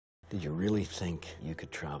Did you really think you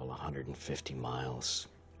could travel 150 miles,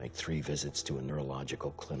 make 3 visits to a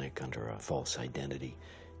neurological clinic under a false identity,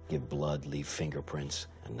 give blood, leave fingerprints,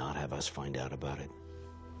 and not have us find out about it?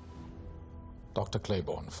 Dr.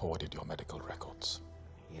 Claiborne forwarded your medical records.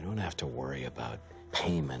 You don't have to worry about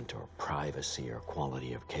payment or privacy or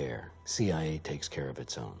quality of care. CIA takes care of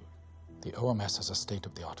its own. The OMS has a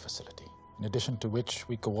state-of-the-art facility, in addition to which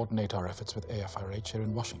we coordinate our efforts with AFRH here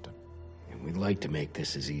in Washington. And we'd like to make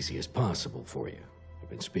this as easy as possible for you. I've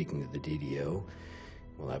been speaking to the DDO.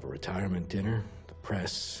 We'll have a retirement dinner, the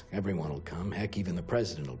press, everyone will come. Heck, even the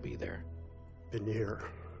president will be there. Benir.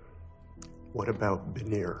 What about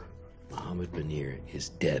Benir? Mohammed Benir is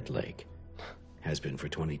dead, Lake. Has been for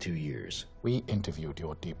 22 years. We interviewed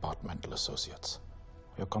your departmental associates.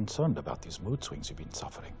 We're concerned about these mood swings you've been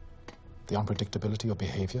suffering. The unpredictability of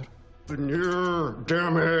behavior. Benir,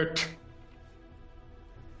 damn it!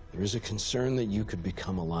 There is a concern that you could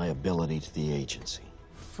become a liability to the agency.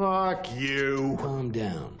 Fuck you. Calm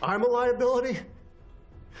down. I'm a liability?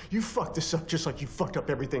 You fucked this up just like you fucked up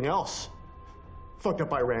everything else. Fucked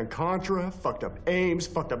up Iran-Contra, fucked up Ames,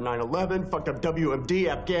 fucked up 9/11, fucked up WMD,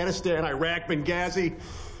 Afghanistan, Iraq, Benghazi.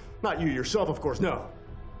 Not you yourself, of course, no.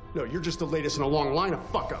 No, you're just the latest in a long line of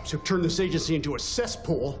fuck-ups who've turned this agency into a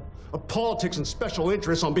cesspool of politics and special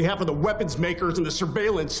interests on behalf of the weapons makers and the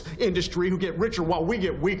surveillance industry who get richer while we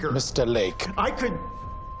get weaker. Mr. Lake.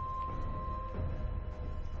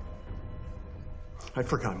 I've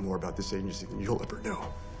forgotten more about this agency than you'll ever know.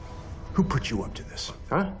 Who put you up to this,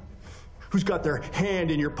 huh? Who's got their hand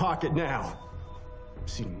in your pocket now? I've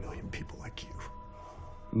seen a million people like you.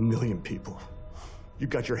 A million people. You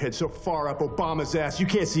got your head so far up Obama's ass, you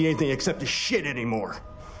can't see anything except the shit anymore.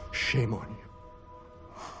 Shame on you.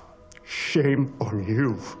 Shame on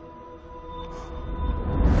you.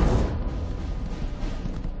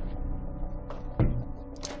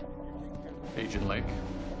 Agent Lake?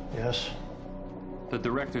 Yes? The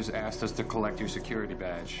directors asked us to collect your security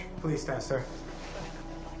badge. Please stand, sir.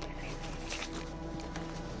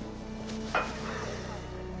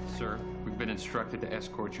 Sir, we've been instructed to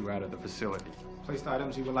escort you out of the facility. Place the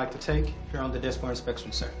items you would like to take. You're on the desk for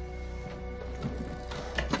inspection, sir.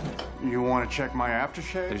 You want to check my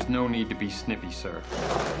aftershave? There's no need to be snippy, sir.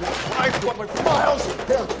 I want my files!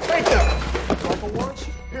 Here, take them! Rifle warrants?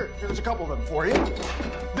 Here's a couple of them for you.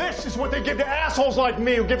 This is what they give to assholes like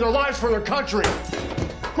me who give their lives for their country.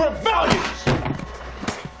 Who have values!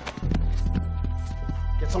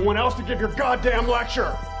 Get someone else to give your goddamn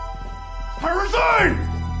lecture! I resign!